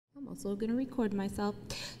also going to record myself.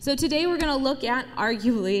 So today we're going to look at,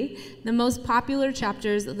 arguably, the most popular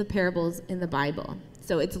chapters of the parables in the Bible.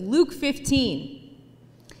 So it's Luke 15.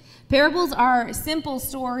 Parables are simple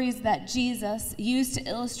stories that Jesus used to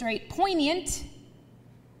illustrate poignant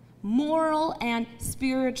moral and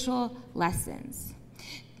spiritual lessons.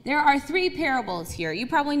 There are 3 parables here. You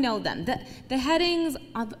probably know them. The headings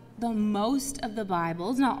of the most of the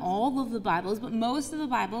Bibles, not all of the Bibles, but most of the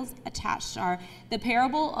Bibles attached are the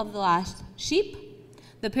parable of the lost sheep,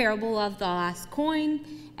 the parable of the lost coin,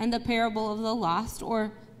 and the parable of the lost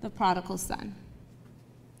or the prodigal son.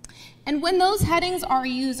 And when those headings are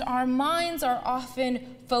used, our minds are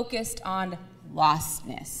often focused on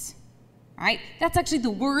lostness, right? That's actually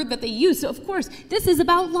the word that they use. So, of course, this is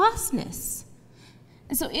about lostness.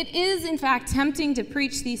 And so it is, in fact, tempting to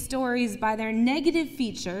preach these stories by their negative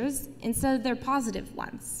features instead of their positive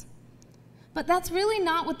ones. But that's really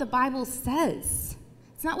not what the Bible says.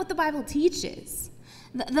 It's not what the Bible teaches.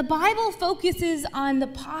 The Bible focuses on the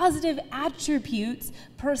positive attributes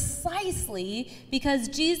precisely because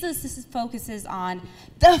Jesus focuses on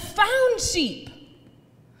the found sheep,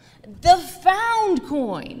 the found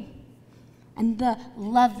coin, and the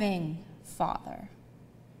loving Father.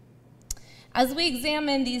 As we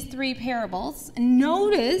examine these 3 parables,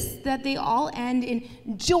 notice that they all end in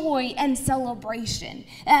joy and celebration.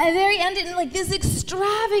 They end in like this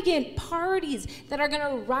extravagant parties that are going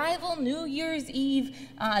to rival New Year's Eve,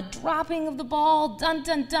 dropping of the ball, dun,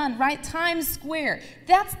 dun, dun, right? Times Square.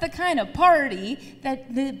 That's the kind of party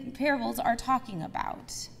that the parables are talking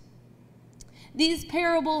about. These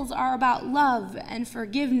parables are about love and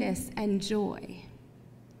forgiveness and joy.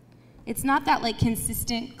 It's not that like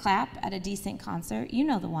consistent clap at a decent concert. You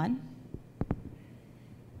know the one.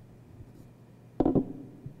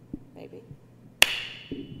 Maybe.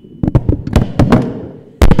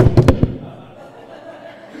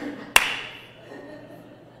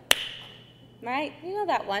 Right? You know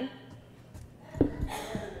that one. At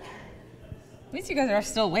least you guys are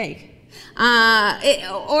still awake.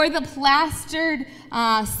 Or the plastered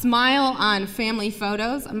smile on family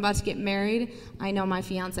photos. I'm about to get married. I know my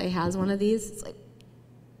fiance has one of these. It's like,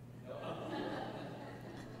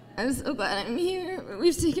 I'm so glad I'm here.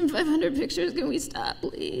 We've taken 500 pictures. Can we stop,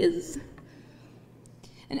 please?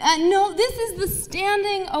 And no, this is the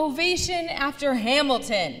standing ovation after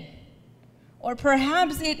Hamilton. Or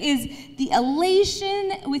perhaps it is the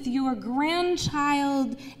elation with your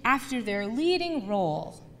grandchild after their leading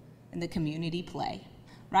role in the community play,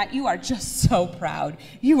 right? You are just so proud.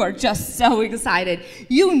 You are just so excited.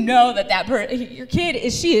 You know that your kid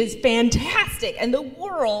she is fantastic, and the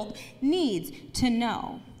world needs to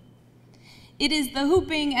know. It is the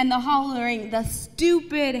hooping and the hollering, the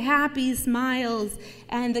stupid, happy smiles,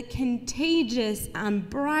 and the contagious,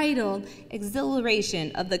 unbridled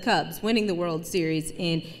exhilaration of the Cubs winning the World Series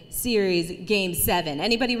in Series Game 7.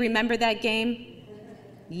 Anybody remember that game?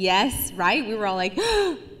 Yes, right? We were all like,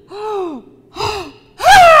 okay,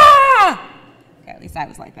 at least I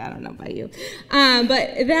was like that. I don't know about you.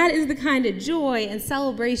 But that is the kind of joy and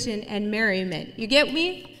celebration and merriment. You get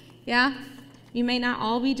me? Yeah? You may not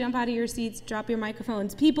all be jump out of your seats, drop your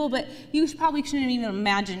microphones, people, but you probably shouldn't even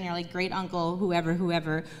imagine your like great uncle,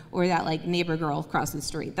 whoever, or that like neighbor girl across the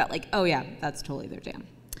street. That like, oh yeah, that's totally their jam.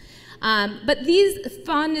 But these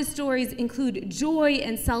fun stories include joy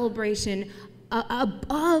and celebration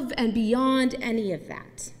above and beyond any of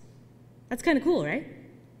that. That's kind of cool, right?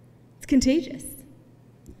 It's contagious.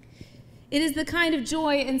 It is the kind of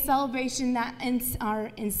joy and celebration that are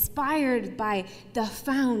inspired by the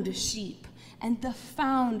found sheep and the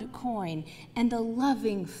found coin and the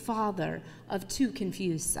loving father of 2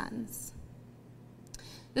 confused sons.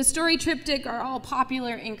 The story triptych are all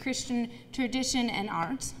popular in Christian tradition and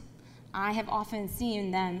art. I have often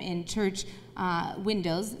seen them in church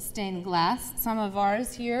windows, stained glass. Some of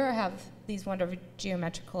ours here have these wonderful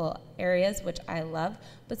geometrical areas, which I love.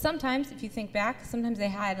 But sometimes, if you think back, sometimes they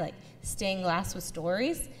had like stained glass with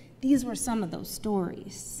stories. These were some of those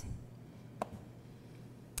stories.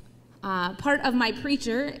 Part of my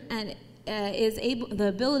preacher is the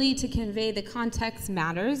ability to convey the context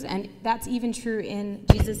matters, and that's even true in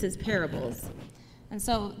Jesus' parables. And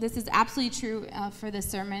so this is absolutely true for the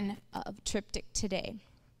sermon of triptych today.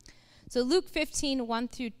 So Luke 15, 1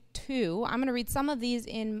 through 2, I'm going to read some of these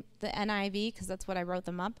in the NIV because that's what I wrote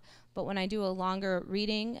them up. But when I do a longer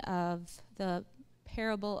reading of the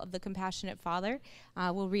parable of the compassionate father,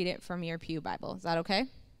 we'll read it from your pew Bible. Is that okay?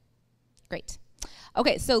 Great.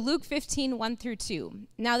 Okay, so Luke 15, 1 through 2.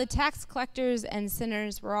 Now the tax collectors and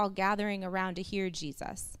sinners were all gathering around to hear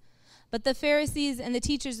Jesus. But the Pharisees and the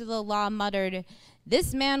teachers of the law muttered,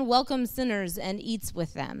 "This man welcomes sinners and eats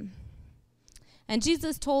with them." And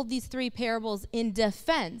Jesus told these three parables in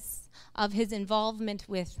defense of his involvement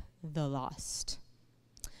with the lost.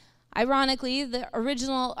 Ironically, the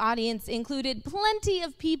original audience included plenty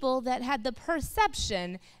of people that had the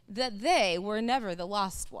perception that they were never the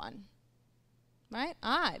lost one. Right?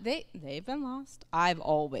 They've been lost. I've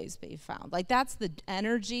always been found. Like, that's the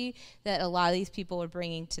energy that a lot of these people were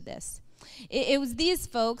bringing to this. It was these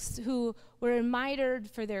folks who were admired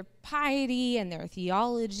for their piety and their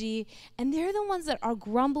theology, and they're the ones that are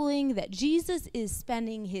grumbling that Jesus is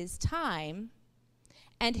spending his time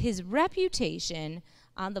and his reputation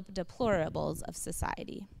on the deplorables of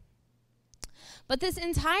society. But this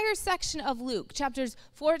entire section of Luke, chapters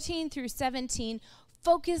 14 through 17,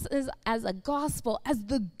 focuses as a gospel, as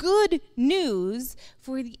the good news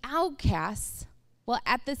for the outcasts. Well,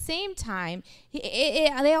 at the same time,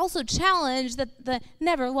 they also challenge that the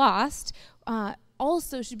never lost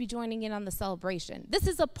also should be joining in on the celebration. This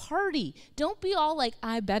is a party. Don't be all like,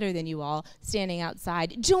 I'm better than you all, standing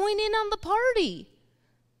outside. Join in on the party.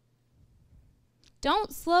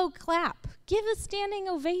 Don't slow clap. Give a standing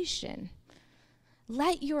ovation.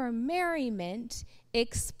 Let your merriment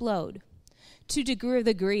explode. To the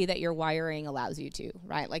degree that your wiring allows you to,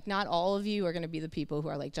 right? Like, not all of you are going to be the people who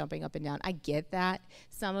are like jumping up and down. I get that.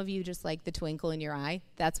 Some of you just like the twinkle in your eye.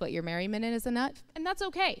 That's what your merriment is, and that's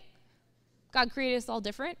okay. God created us all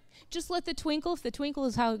different. Just let the twinkle, if the twinkle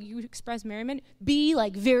is how you express merriment, be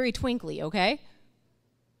like very twinkly, okay?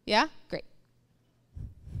 Yeah? Great.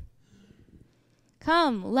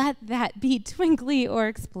 Come, let that be twinkly or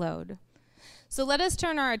explode. So let us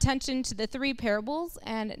turn our attention to the three parables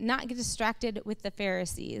and not get distracted with the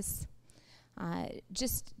Pharisees.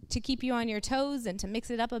 Just to keep you on your toes and to mix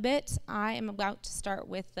it up a bit, I am about to start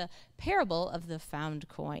with the parable of the found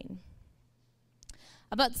coin.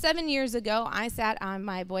 About 7 years ago, I sat on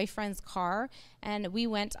my boyfriend's car and we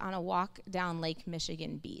went on a walk down Lake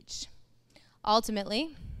Michigan Beach.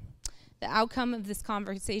 Ultimately, the outcome of this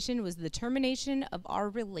conversation was the termination of our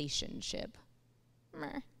relationship.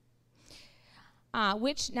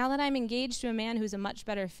 Which, now that I'm engaged to a man who's a much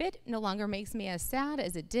better fit, no longer makes me as sad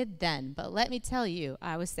as it did then. But let me tell you,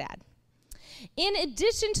 I was sad. In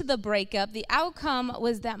addition to the breakup, the outcome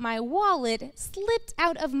was that my wallet slipped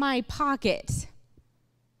out of my pocket.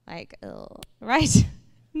 Like, ugh, right?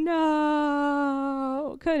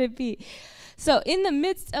 No, could it be? So in the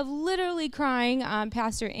midst of literally crying on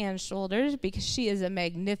Pastor Ann's shoulders, because she is a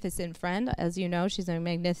magnificent friend, as you know, she's a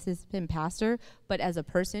magnificent pastor, but as a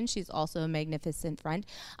person, she's also a magnificent friend.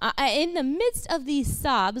 In the midst of these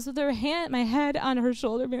sobs, with my head on her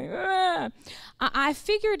shoulder, being, I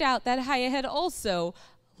figured out that I had also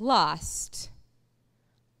lost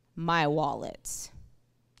my wallet.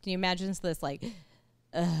 Can you imagine this, like,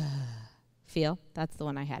 feel? That's the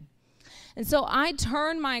one I had. And so I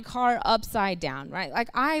turned my car upside down, right? Like,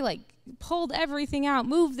 I pulled everything out,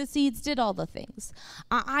 moved the seats, did all the things.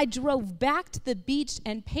 I drove back to the beach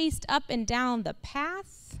and paced up and down the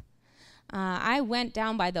path. I went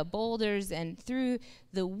down by the boulders and through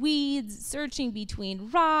the weeds, searching between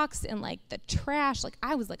rocks and the trash.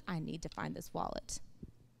 I was like, I need to find this wallet.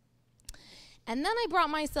 And then I brought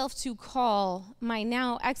myself to call my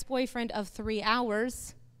now ex-boyfriend of 3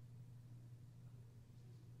 hours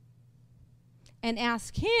and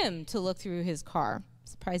ask him to look through his car.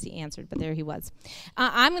 Surprised he answered, but there he was.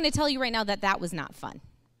 I'm going to tell you right now that was not fun.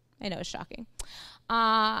 I know, it's shocking.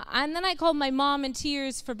 And then I called my mom in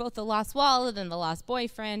tears for both the lost wallet and the lost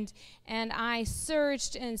boyfriend, and I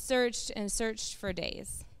searched and searched and searched for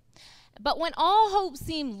days. But when all hope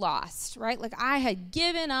seemed lost, right, I had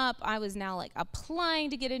given up, I was now applying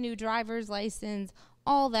to get a new driver's license,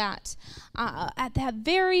 all that. At that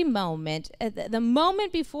very moment, the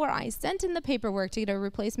moment before I sent in the paperwork to get a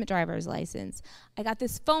replacement driver's license, I got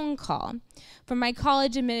this phone call from my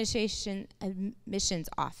college admissions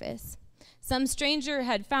office. Some stranger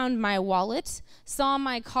had found my wallet, saw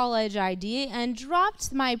my college ID, and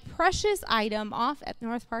dropped my precious item off at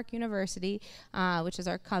North Park University, which is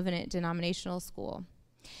our Covenant denominational school.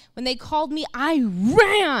 When they called me, I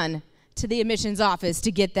ran to the admissions office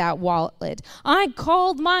to get that wallet. I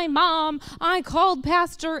called my mom, I called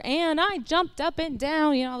Pastor Ann, I jumped up and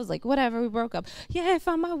down, I was like, whatever, we broke up. Yeah, I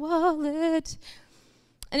found my wallet.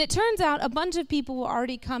 And it turns out a bunch of people were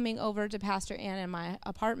already coming over to Pastor Ann in my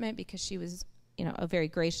apartment because she was, a very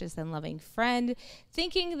gracious and loving friend,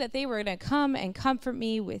 thinking that they were going to come and comfort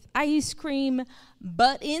me with ice cream,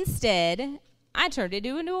 but instead, I turned it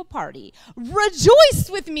into a party. Rejoice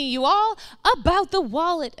with me, you all, about the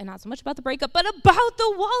wallet. And not so much about the breakup, but about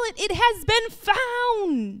the wallet. It has been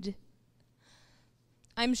found.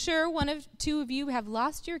 I'm sure two of you have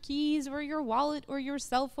lost your keys or your wallet or your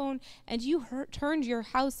cell phone, and you turned your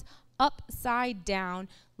house upside down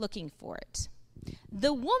looking for it.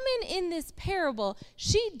 The woman in this parable,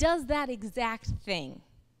 she does that exact thing.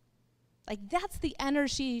 Like, that's the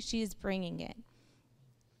energy she's bringing in.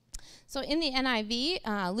 So in the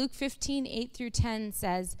NIV, Luke 15, 8 through 10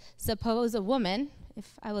 says, suppose a woman,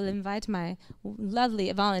 if I will invite my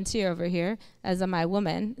lovely volunteer over here as my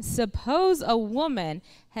woman, suppose a woman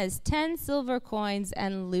has 10 silver coins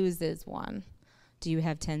and loses one. Do you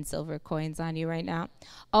have 10 silver coins on you right now?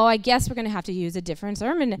 Oh, I guess we're going to have to use a different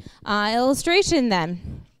sermon illustration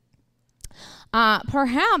then.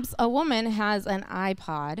 Perhaps a woman has an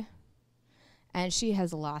iPod and she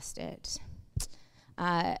has lost it.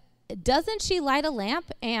 Doesn't she light a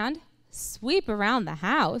lamp and sweep around the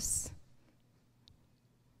house?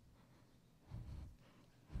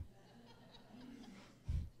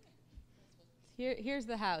 Here's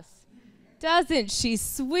the house. Doesn't she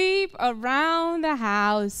sweep around the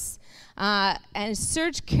house and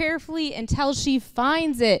search carefully until she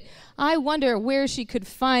finds it? I wonder where she could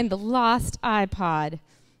find the lost iPod.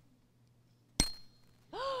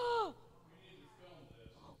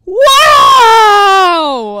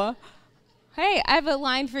 Wow! Hey, I have a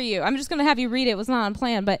line for you. I'm just going to have you read it. It was not on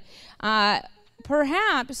plan, but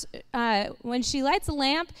perhaps when she lights a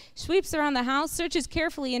lamp, sweeps around the house, searches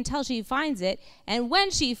carefully until she finds it, and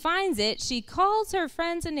when she finds it, she calls her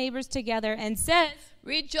friends and neighbors together and says,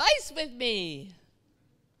 "Rejoice with me!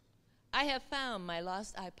 I have found my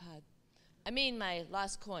lost iPod. My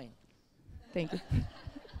lost coin." Thank you.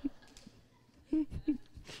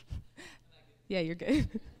 Yeah, you're good.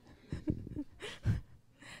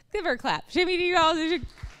 Give her a clap. Shimmy, do you all?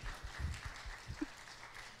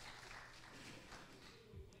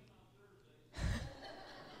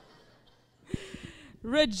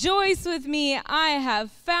 Rejoice with me, I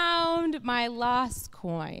have found my lost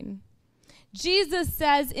coin. Jesus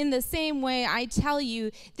says, in the same way, I tell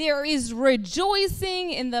you, there is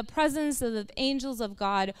rejoicing in the presence of the angels of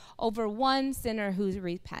God over one sinner who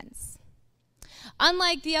repents.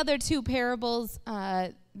 Unlike the other two parables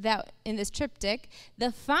that in this triptych, the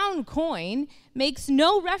found coin makes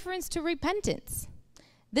no reference to repentance.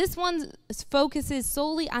 This one focuses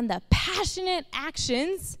solely on the passionate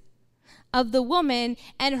actions of the woman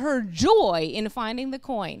and her joy in finding the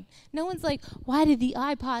coin. No one's like, why did the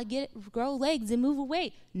iPod grow legs and move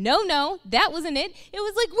away? No, that wasn't it. It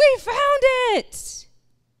was like, we found it.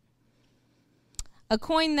 A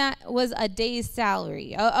coin that was a day's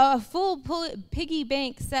salary, a full piggy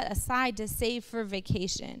bank set aside to save for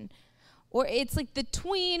vacation. Or it's like the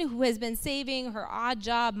tween who has been saving her odd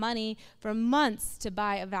job money for months to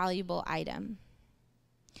buy a valuable item.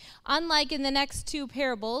 Unlike in the next two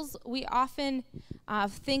parables, we often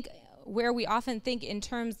think in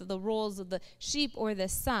terms of the roles of the sheep or the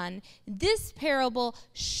son, this parable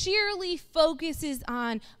sheerly focuses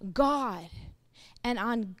on God and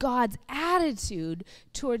on God's attitude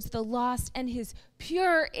towards the lost and his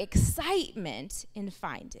pure excitement in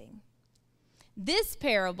finding. This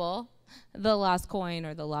parable, the lost coin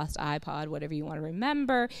or the lost iPod, whatever you want to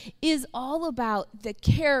remember, is all about the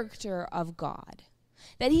character of God.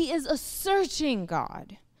 That he is a searching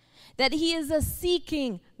God, that he is a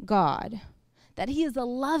seeking God, that he is a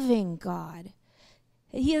loving God.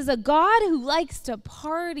 He is a God who likes to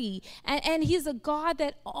party, and he's a God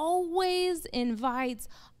that always invites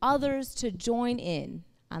others to join in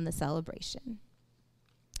on the celebration.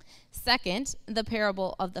 Second, the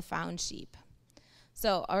parable of the found sheep.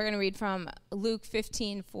 So we're going to read from Luke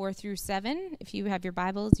 15, 4 through 7. If you have your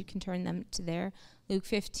Bibles, you can turn them to there. Luke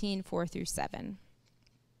 15, 4 through 7.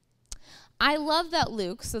 I love that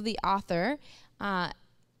Luke, so the author,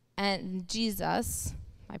 and Jesus,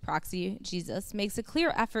 my proxy, Jesus, makes a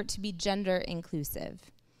clear effort to be gender inclusive.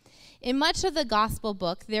 In much of the gospel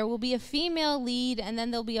book, there will be a female lead, and then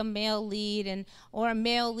there'll be a male lead, or a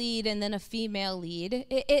male lead, and then a female lead.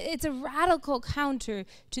 It's a radical counter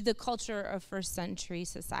to the culture of first century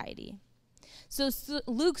society. So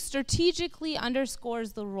Luke strategically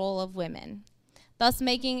underscores the role of women, thus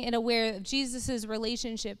making it aware of Jesus'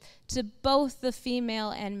 relationship to both the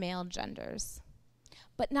female and male genders,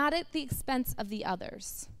 but not at the expense of the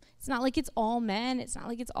others. It's not like it's all men. It's not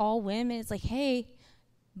like it's all women. It's like, hey,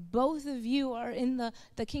 both of you are in the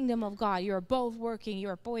kingdom of God. You're both working.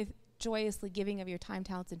 You're both joyously giving of your time,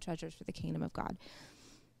 talents, and treasures for the kingdom of God.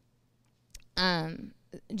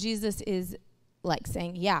 Jesus is like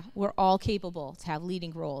saying, yeah, we're all capable to have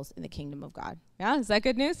leading roles in the kingdom of God. Yeah, is that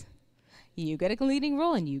good news? You get a leading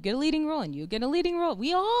role, and you get a leading role, and you get a leading role.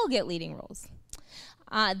 We all get leading roles.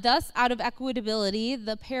 Thus, out of equitability,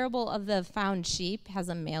 the parable of the found sheep has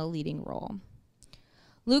a male leading role.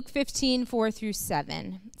 Luke 15,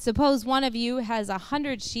 4-7. Suppose one of you has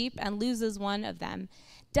 100 sheep and loses one of them.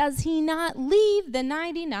 Does he not leave the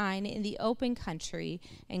 99 in the open country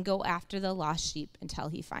and go after the lost sheep until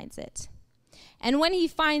he finds it? And when he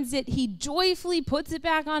finds it, he joyfully puts it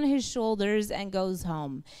back on his shoulders and goes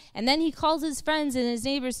home. And then he calls his friends and his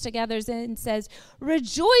neighbors together and says,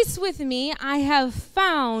 "Rejoice with me, I have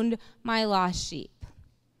found my lost sheep."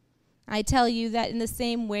 I tell you that in the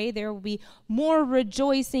same way, there will be more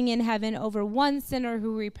rejoicing in heaven over one sinner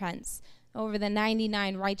who repents, over the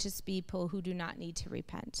 99 righteous people who do not need to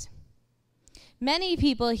repent. Many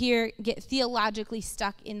people here get theologically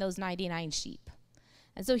stuck in those 99 sheep.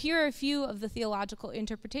 And so here are a few of the theological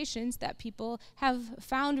interpretations that people have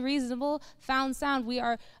found reasonable, found sound. We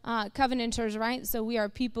are covenanters, right? So we are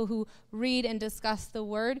people who read and discuss the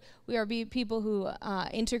word. We are people who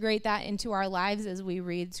integrate that into our lives as we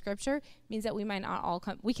read scripture. It means that we might not all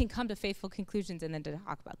we can come to faithful conclusions and then to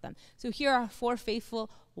talk about them. So here are 4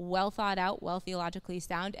 faithful, well thought out, well theologically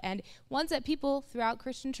sound, and ones that people throughout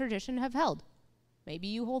Christian tradition have held. Maybe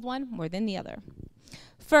you hold one more than the other.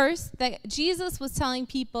 First, that Jesus was telling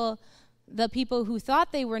the people who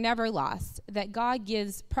thought they were never lost, that God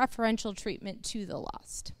gives preferential treatment to the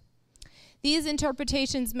lost. These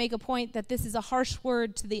interpretations make a point that this is a harsh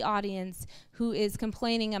word to the audience who is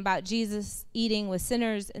complaining about Jesus eating with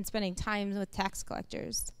sinners and spending time with tax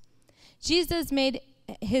collectors. Jesus made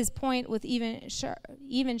his point with even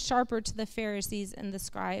sharper to the Pharisees and the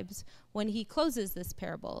scribes when he closes this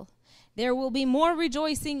parable. There will be more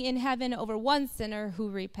rejoicing in heaven over one sinner who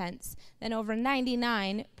repents than over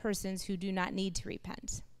 99 persons who do not need to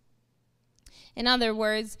repent. In other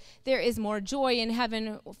words, there is more joy in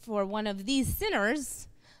heaven for one of these sinners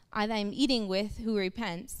that I'm eating with who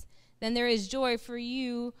repents than there is joy for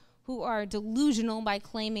you who are delusional by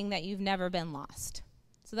claiming that you've never been lost.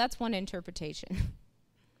 So that's one interpretation.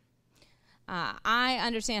 I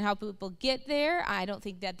understand how people get there. I don't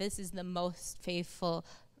think that this is the most faithful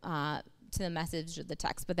to the message of the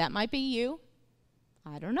text, but that might be you.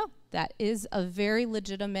 I don't know. That is a very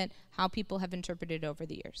legitimate how people have interpreted over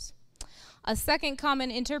the years. A second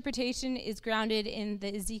common interpretation is grounded in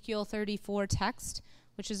the Ezekiel 34 text,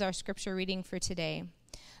 which is our scripture reading for today.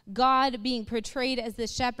 God being portrayed as the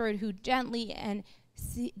shepherd who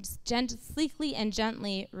sleekly and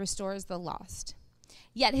gently restores the lost.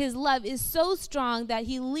 Yet his love is so strong that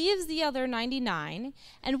he leaves the other 99,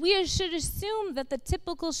 and we should assume that the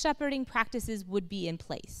typical shepherding practices would be in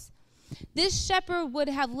place. This shepherd would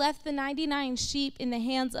have left the 99 sheep in the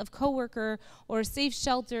hands of coworker or a safe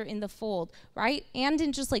shelter in the fold, right? Anne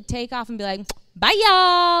didn't just take off and be like, "Bye,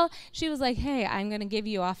 y'all." She was like, "Hey, I'm going to give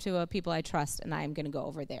you off to people I trust, and I'm going to go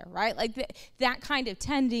over there," right? That kind of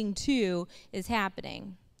tending to is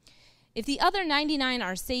happening. If the other 99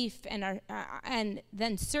 are safe and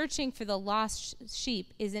then searching for the lost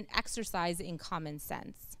sheep is an exercise in common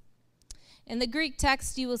sense. In the Greek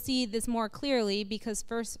text, you will see this more clearly because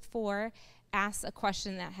verse 4 asks a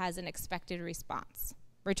question that has an expected response.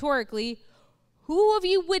 Rhetorically, who of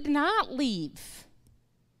you would not leave?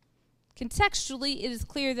 Contextually, it is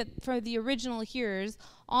clear that for the original hearers,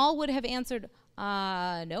 all would have answered,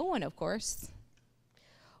 no one, of course.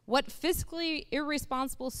 What fiscally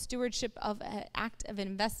irresponsible stewardship of an act of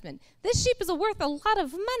investment. This sheep is worth a lot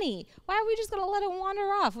of money. Why are we just going to let it wander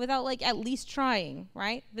off without at least trying,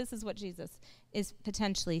 right? This is what Jesus is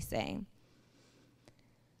potentially saying.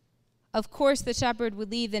 Of course, the shepherd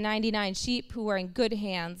would leave the 99 sheep who are in good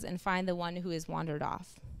hands and find the one who has wandered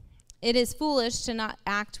off. It is foolish to not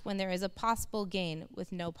act when there is a possible gain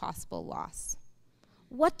with no possible loss.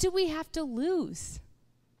 What do we have to lose?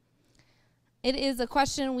 It is a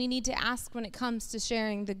question we need to ask when it comes to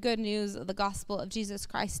sharing the good news of the gospel of Jesus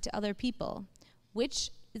Christ to other people,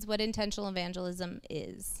 which is what intentional evangelism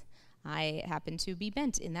is. I happen to be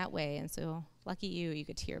bent in that way, and so lucky you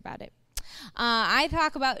get to hear about it. I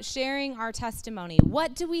talk about sharing our testimony.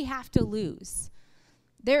 What do we have to lose?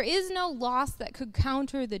 There is no loss that could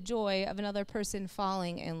counter the joy of another person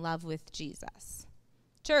falling in love with Jesus.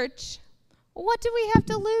 Church, what do we have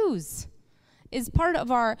to lose? Is part of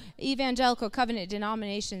our evangelical covenant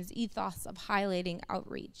denomination's ethos of highlighting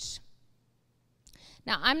outreach.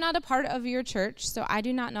 Now, I'm not a part of your church, so I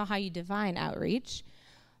do not know how you define outreach,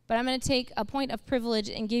 but I'm going to take a point of privilege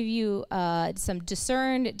and give you some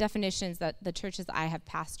discerned definitions that the churches I have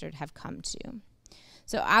pastored have come to.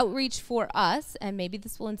 So outreach for us, and maybe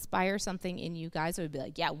this will inspire something in you guys, it would be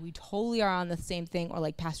like, yeah, we totally are on the same thing, or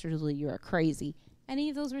Pastor Julie, you are crazy. Any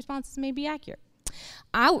of those responses may be accurate.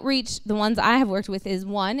 Outreach, the ones I have worked with, is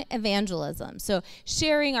 1, evangelism. So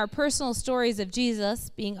sharing our personal stories of Jesus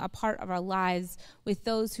being a part of our lives with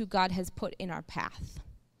those who God has put in our path.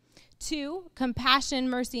 2, compassion,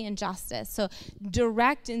 mercy, and justice. So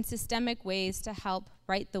direct and systemic ways to help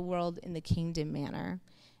right the world in the kingdom manner.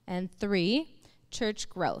 And 3, church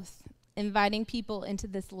growth, inviting people into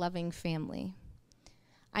this loving family.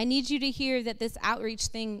 I need you to hear that this outreach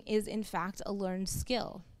thing is, in fact, a learned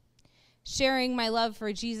skill. Sharing my love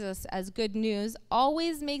for Jesus as good news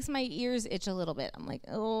always makes my ears itch a little bit. I'm like,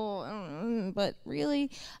 but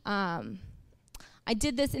really? I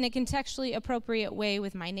did this in a contextually appropriate way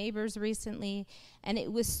with my neighbors recently, and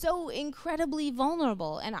it was so incredibly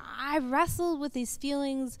vulnerable. And I wrestled with these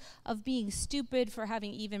feelings of being stupid for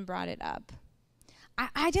having even brought it up.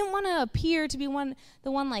 I didn't want to appear to be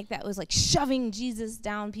the one like that was like shoving Jesus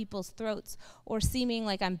down people's throats or seeming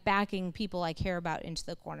like I'm backing people I care about into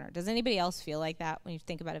the corner. Does anybody else feel like that when you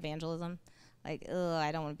think about evangelism? Like,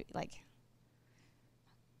 I don't want to be like.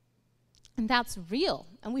 And that's real,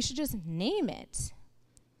 and we should just name it.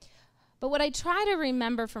 But what I try to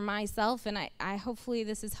remember for myself, and I hopefully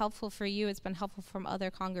this is helpful for you, it's been helpful from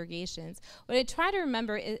other congregations, what I try to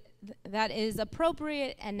remember is that it is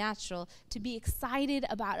appropriate and natural to be excited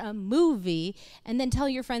about a movie and then tell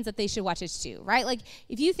your friends that they should watch it too, right? Like,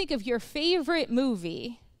 if you think of your favorite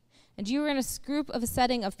movie, and you were in a group of a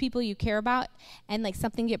setting of people you care about, and like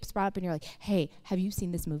something gets brought up and you're like, hey, have you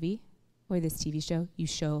seen this movie or this TV show? You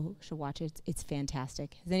should watch it. It's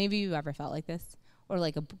fantastic. Has any of you ever felt like this? Or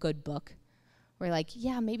like a good book where like,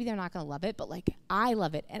 yeah, maybe they're not going to love it, but like I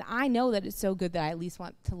love it. And I know that it's so good that I at least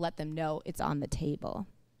want to let them know it's on the table.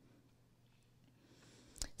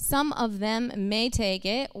 Some of them may take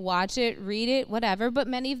it, watch it, read it, whatever, but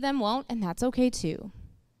many of them won't, and that's okay too.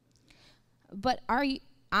 But I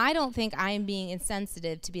don't think I am being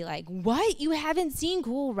insensitive to be like, what? You haven't seen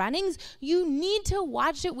Cool Runnings? You need to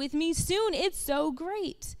watch it with me soon. It's so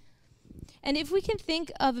great. And if we can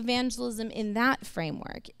think of evangelism in that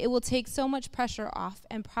framework, it will take so much pressure off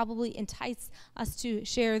and probably entice us to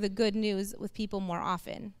share the good news with people more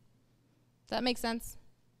often. Does that make sense?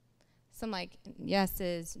 Some like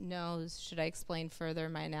yeses, nos. Should I explain further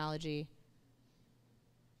my analogy?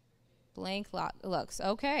 Blank looks.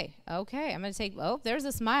 Okay. I'm going to take, there's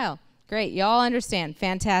a smile. Great. Y'all understand.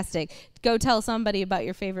 Fantastic. Go tell somebody about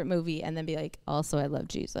your favorite movie and then be like, also, I love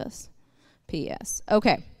Jesus. P.S.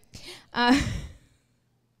 Okay.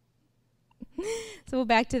 So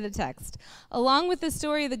back to the text. Along with the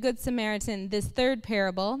story of the Good Samaritan, this third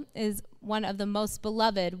parable is one of the most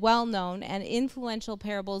beloved, well-known, and influential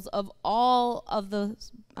parables of all of the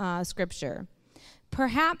Scripture.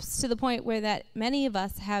 Perhaps to the point where that many of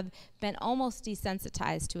us have been almost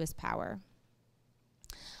desensitized to his power.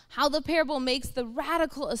 How the parable makes the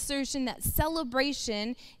radical assertion that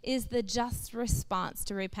celebration is the just response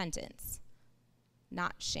to repentance,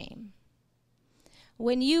 not shame.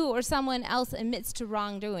 When you or someone else admits to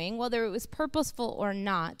wrongdoing, whether it was purposeful or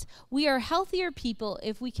not, we are healthier people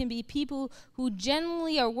if we can be people who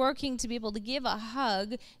genuinely are working to be able to give a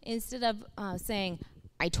hug instead of saying,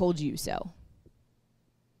 I told you so.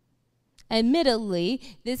 Admittedly,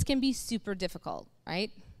 this can be super difficult,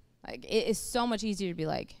 right? Like, it is so much easier to be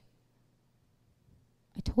like,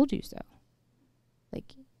 I told you so.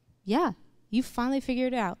 Like, yeah, you finally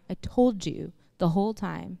figured it out. I told you the whole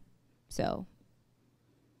time. So,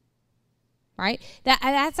 right?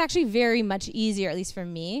 That's actually very much easier, at least for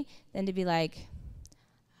me, than to be like,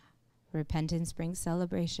 repentance brings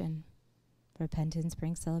celebration. Repentance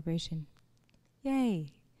brings celebration.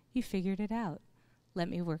 Yay, you figured it out. Let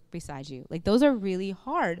me work beside you. Like, those are really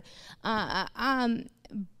hard.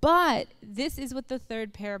 But this is what the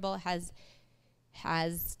third parable has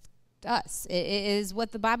us. It is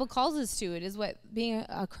what the Bible calls us to. It is what being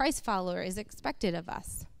a Christ follower is expected of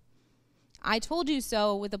us. I told you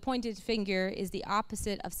so with a pointed finger is the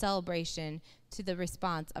opposite of celebration to the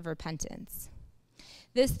response of repentance.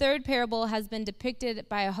 This third parable has been depicted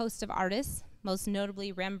by a host of artists, most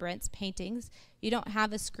notably Rembrandt's paintings. You don't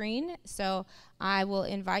have a screen, so I will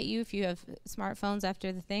invite you, if you have smartphones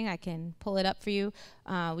after the thing, I can pull it up for you.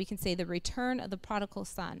 We can say The Return of the Prodigal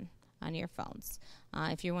Son on your phones.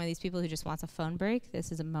 If you're one of these people who just wants a phone break,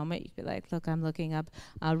 this is a moment. You could be like, look, I'm looking up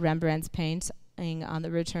Rembrandt's painting on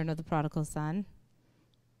The Return of the Prodigal Son.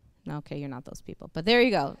 Okay, you're not those people, but there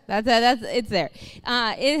you go. That's it's there.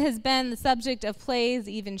 It has been the subject of plays.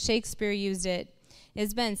 Even Shakespeare used it.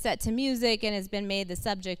 It's been set to music and has been made the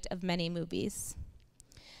subject of many movies.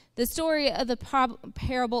 The story of the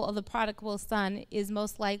parable of the prodigal son is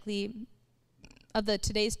most likely of the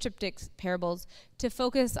today's triptych parables to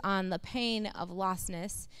focus on the pain of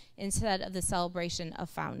lostness instead of the celebration of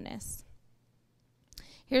foundness.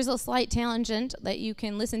 Here's a slight tangent that you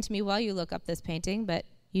can listen to me while you look up this painting, but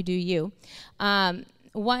you do you.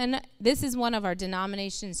 This is one of our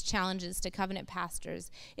denomination's challenges to covenant pastors.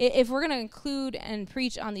 If we're going to include and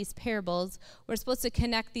preach on these parables, we're supposed to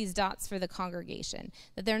connect these dots for the congregation.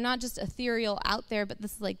 That they're not just ethereal out there, but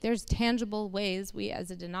this is like there's tangible ways we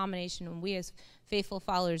as a denomination and we as faithful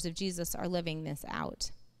followers of Jesus are living this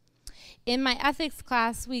out. In my ethics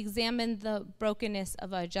class, we examined the brokenness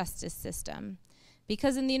of our justice system.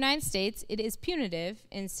 Because in the United States, it is punitive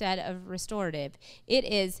instead of restorative. It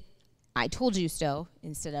is I told you so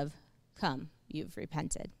instead of come, you've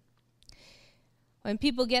repented. When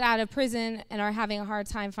people get out of prison and are having a hard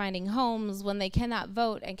time finding homes, when they cannot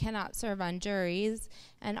vote and cannot serve on juries,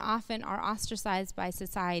 and often are ostracized by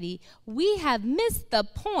society, we have missed the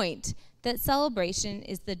point that celebration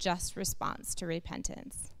is the just response to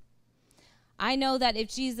repentance. I know that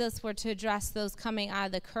if Jesus were to address those coming out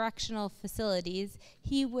of the correctional facilities,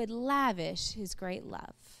 he would lavish his great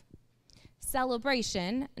love.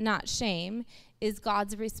 Celebration, not shame, is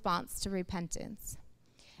God's response to repentance.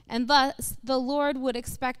 And thus, the Lord would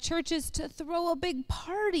expect churches to throw a big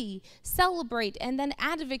party, celebrate, and then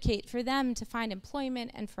advocate for them to find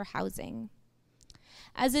employment and for housing.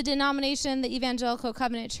 As a denomination, the Evangelical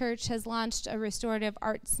Covenant Church has launched a restorative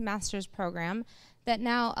arts master's program that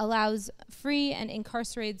now allows free and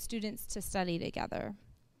incarcerated students to study together.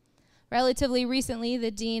 Relatively recently,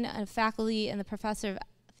 the Dean of Faculty and the Professor of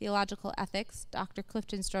Theological Ethics, Dr.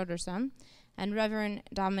 Clifton Stroderson, and Reverend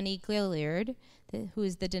Dominique Gilliard, who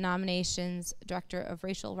is the denomination's Director of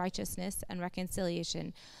Racial Righteousness and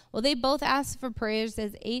Reconciliation. Well, they both asked for prayers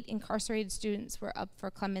as 8 incarcerated students were up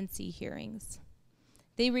for clemency hearings.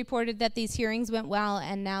 They reported that these hearings went well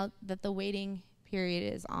and now that the waiting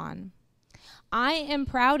period is on. I am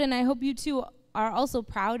proud, and I hope you too are also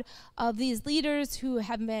proud, of these leaders who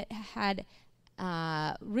have had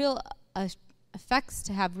real effects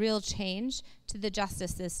to have real change to the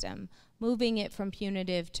justice system, moving it from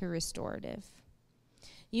punitive to restorative.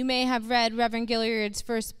 You may have read Reverend Gilliard's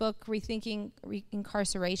first book, Rethinking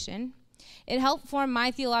Incarceration. It helped form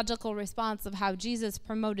my theological response of how Jesus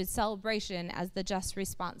promoted celebration as the just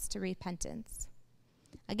response to repentance.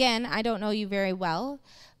 Again, I don't know you very well,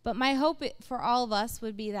 but my hope for all of us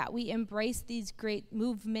would be that we embrace these great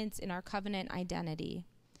movements in our covenant identity.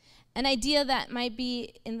 An idea that might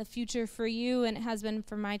be in the future for you, and it has been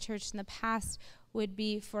for my church in the past, would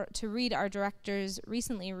be to read our director's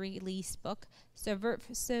recently released book,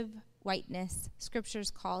 Subversive Whiteness,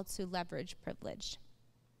 Scripture's Call to Leverage Privilege.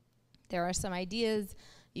 There are some ideas.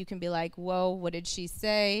 You can be like, whoa, what did she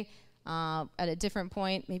say? At a different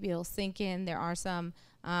point, maybe it'll sink in. There are some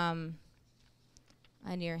on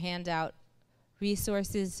your handout,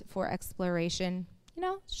 resources for exploration. You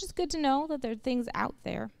know, it's just good to know that there are things out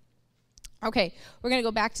there. Okay, we're going to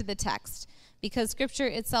go back to the text. Because Scripture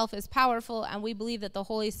itself is powerful and we believe that the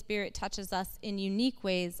Holy Spirit touches us in unique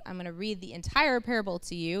ways, I'm going to read the entire parable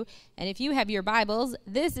to you. And if you have your Bibles,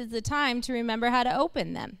 this is the time to remember how to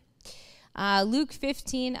open them. Luke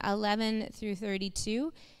 15:11 through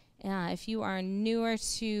 32. If you are newer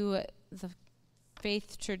to the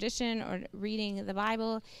faith tradition or reading the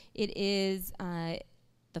Bible, it is the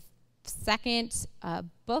second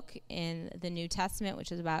book in the New Testament,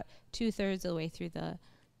 which is about 2/3 of the way through the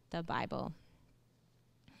Bible.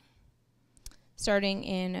 Starting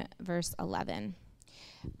in verse 11.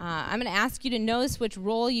 I'm going to ask you to notice which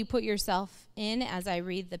role you put yourself in as I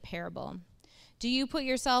read the parable. Do you put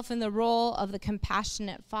yourself in the role of the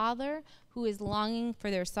compassionate father who is longing for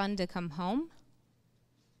their son to come home?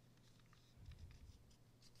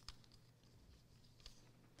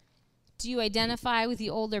 Do you identify with the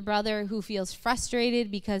older brother who feels frustrated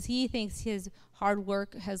because he thinks his hard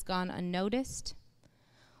work has gone unnoticed?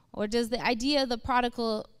 Or does the idea of the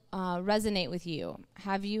prodigal resonate with you?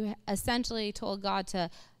 Have you essentially told God to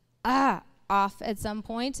off at some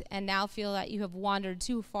point and now feel that you have wandered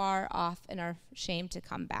too far off and are ashamed to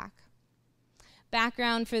come back?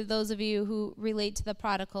 Background for those of you who relate to the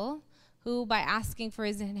prodigal, who by asking for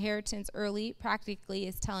his inheritance early practically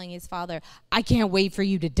is telling his father, I can't wait for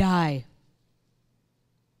you to die.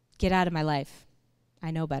 Get out of my life.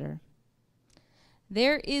 I know better.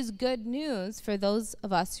 There is good news for those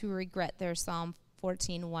of us who regret their Psalm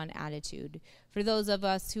 14:1 attitude. For those of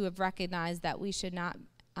us who have recognized that we should not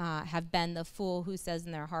have been the fool who says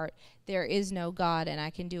in their heart, there is no God and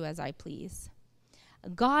I can do as I please.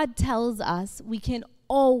 God tells us we can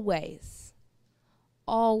always,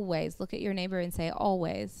 look at your neighbor and say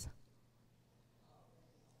always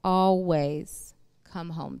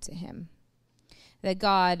come home to him. That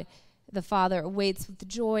God, the Father, awaits with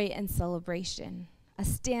joy and celebration, a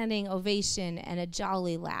standing ovation and a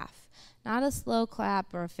jolly laugh, not a slow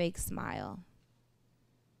clap or a fake smile.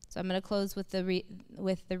 So I'm going to close with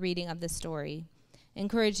the reading of the story,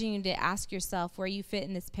 encouraging you to ask yourself where you fit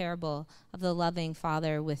in this parable of the loving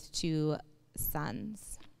father with two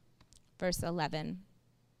sons. Verse 11.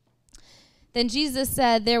 Then Jesus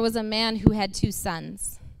said, there was a man who had two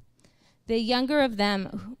sons. The younger of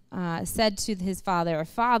them said to his father,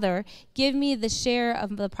 Father, give me the share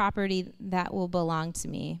of the property that will belong to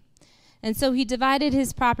me. And so he divided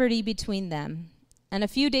his property between them. And a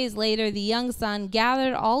few days later, the young son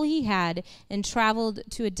gathered all he had and traveled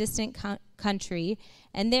to a distant country,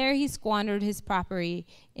 and there he squandered his property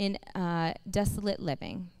in desolate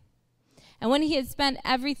living. And when he had spent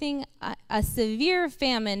everything, a severe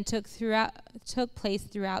famine took place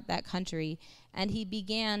throughout that country, and he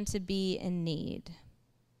began to be in need.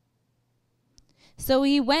 So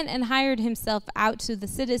he went and hired himself out to the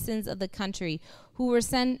citizens of the country, who were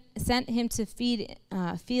sent him to feed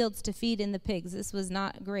fields to feed in the pigs. This was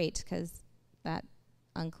not great, because that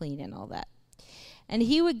unclean and all that. And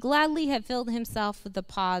he would gladly have filled himself with the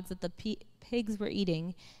pods that the pigs were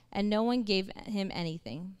eating, and no one gave him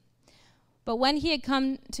anything. But when he had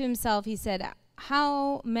come to himself, he said,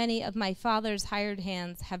 how many of my father's hired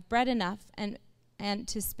hands have bread enough and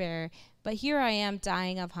to spare, but here I am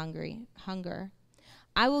dying of hunger.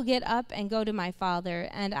 I will get up and go to my father,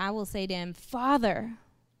 and I will say to him, Father,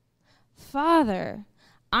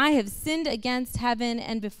 I have sinned against heaven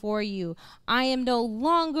and before you. I am no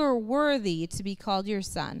longer worthy to be called your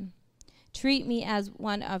son. Treat me as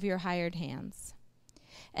one of your hired hands.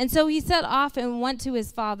 And so he set off and went to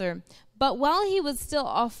his father. But while he was still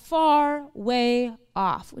a far way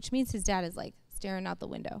off, which means his dad is like staring out the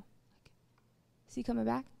window. Is he coming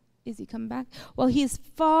back? Is he coming back? Well, he's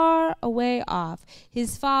far away off.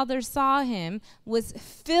 His father saw him, was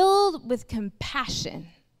filled with compassion,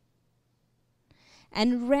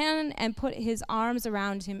 and ran and put his arms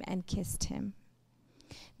around him and kissed him.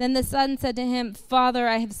 Then the son said to him, Father,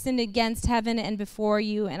 I have sinned against heaven and before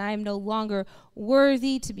you, and I am no longer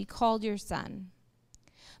worthy to be called your son.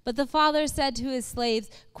 But the father said to his slaves,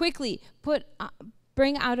 quickly,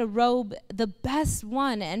 bring out a robe, the best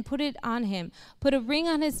one, and put it on him. Put a ring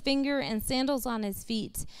on his finger and sandals on his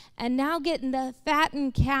feet. And now get the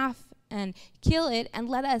fattened calf and kill it, and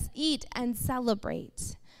let us eat and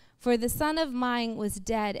celebrate. For the son of mine was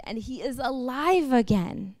dead, and he is alive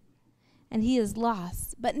again. And he is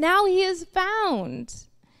lost, but now he is found.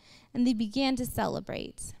 And they began to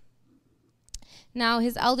celebrate. Now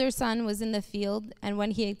his elder son was in the field, and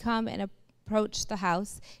when he had come and approached the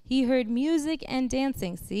house, he heard music and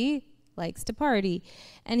dancing. See, likes to party.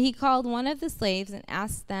 And he called one of the slaves and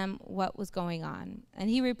asked them what was going on. And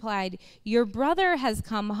he replied, Your brother has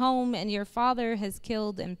come home, and your father has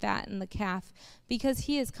killed and fattened the calf, because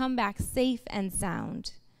he has come back safe and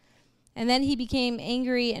sound. And then he became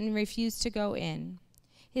angry and refused to go in.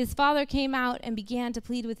 His father came out and began to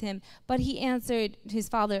plead with him, but he answered his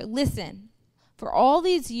father, Listen, for all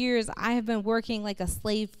these years I have been working like a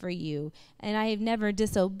slave for you, and I have never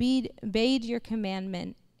disobeyed your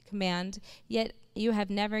command, yet you have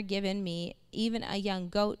never given me even a young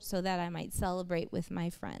goat so that I might celebrate with my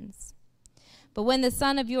friends. But when the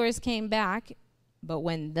son of yours came back,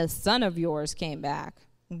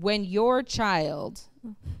 when your child,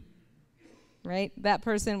 right, that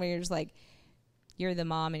person where you're just like, you're the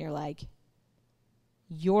mom and you're like,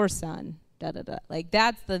 your son, da da da. Like,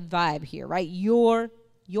 that's the vibe here, right? Your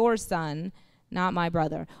son, not my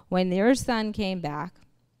brother. When your son came back,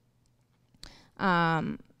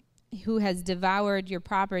 who has devoured your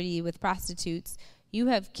property with prostitutes, you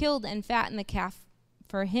have killed and fattened the calf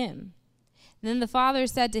for him. Then the father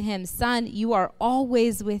said to him, Son, you are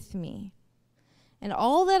always with me, and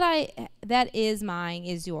all that is mine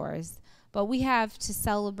is yours. But we have to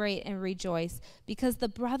celebrate and rejoice, because the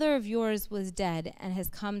brother of yours was dead and has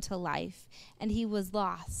come to life, and he was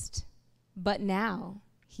lost, but now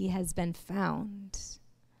he has been found.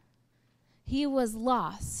 He was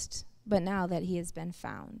lost, but now that he has been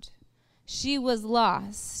found. She was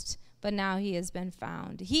lost, but now he has been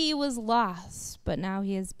found. He was lost, but now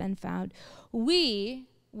he has been found. We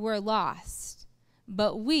were lost,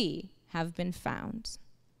 but we have been found.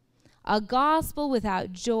 A gospel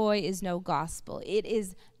without joy is no gospel. It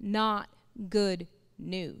is not good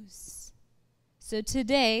news. So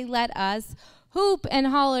today, let us hoop and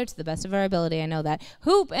holler to the best of our ability. I know that.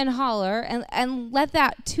 Hoop and holler, and let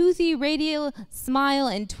that toothy, radial smile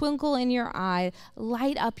and twinkle in your eye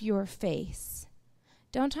light up your face.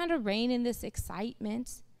 Don't try to rein in this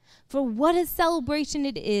excitement. For what a celebration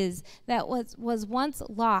it is that was once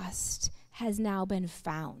lost has now been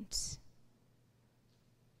found.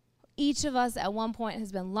 Each of us at one point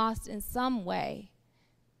has been lost in some way,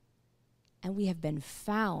 and we have been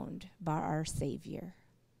found by our Savior.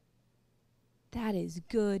 That is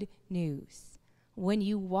good news. When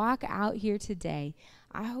you walk out here today,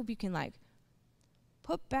 I hope you can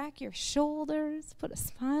put back your shoulders, put a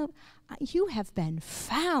smile. You have been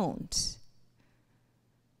found.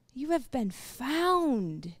 You have been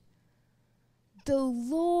found. The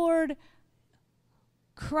Lord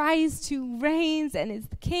Christ who reigns and is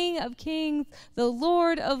the King of kings, the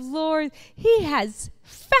Lord of lords, he has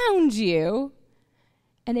found you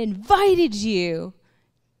and invited you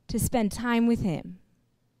to spend time with him.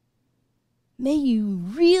 May you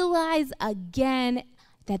realize again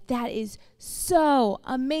that that is so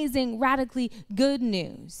amazing, radically good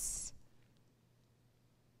news.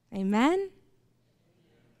 Amen?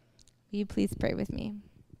 Will you please pray with me?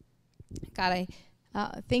 God,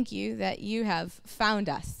 I thank you that you have found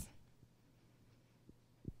us,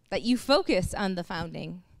 that you focus on the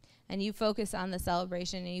founding, and you focus on the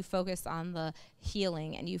celebration, and you focus on the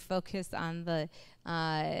healing, and you focus on the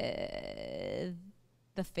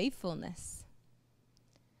faithfulness.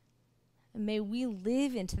 And may we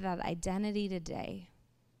live into that identity today,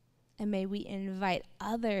 and may we invite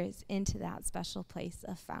others into that special place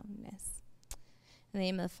of foundness. In the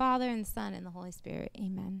name of the Father, and the Son, and the Holy Spirit,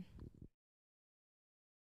 amen.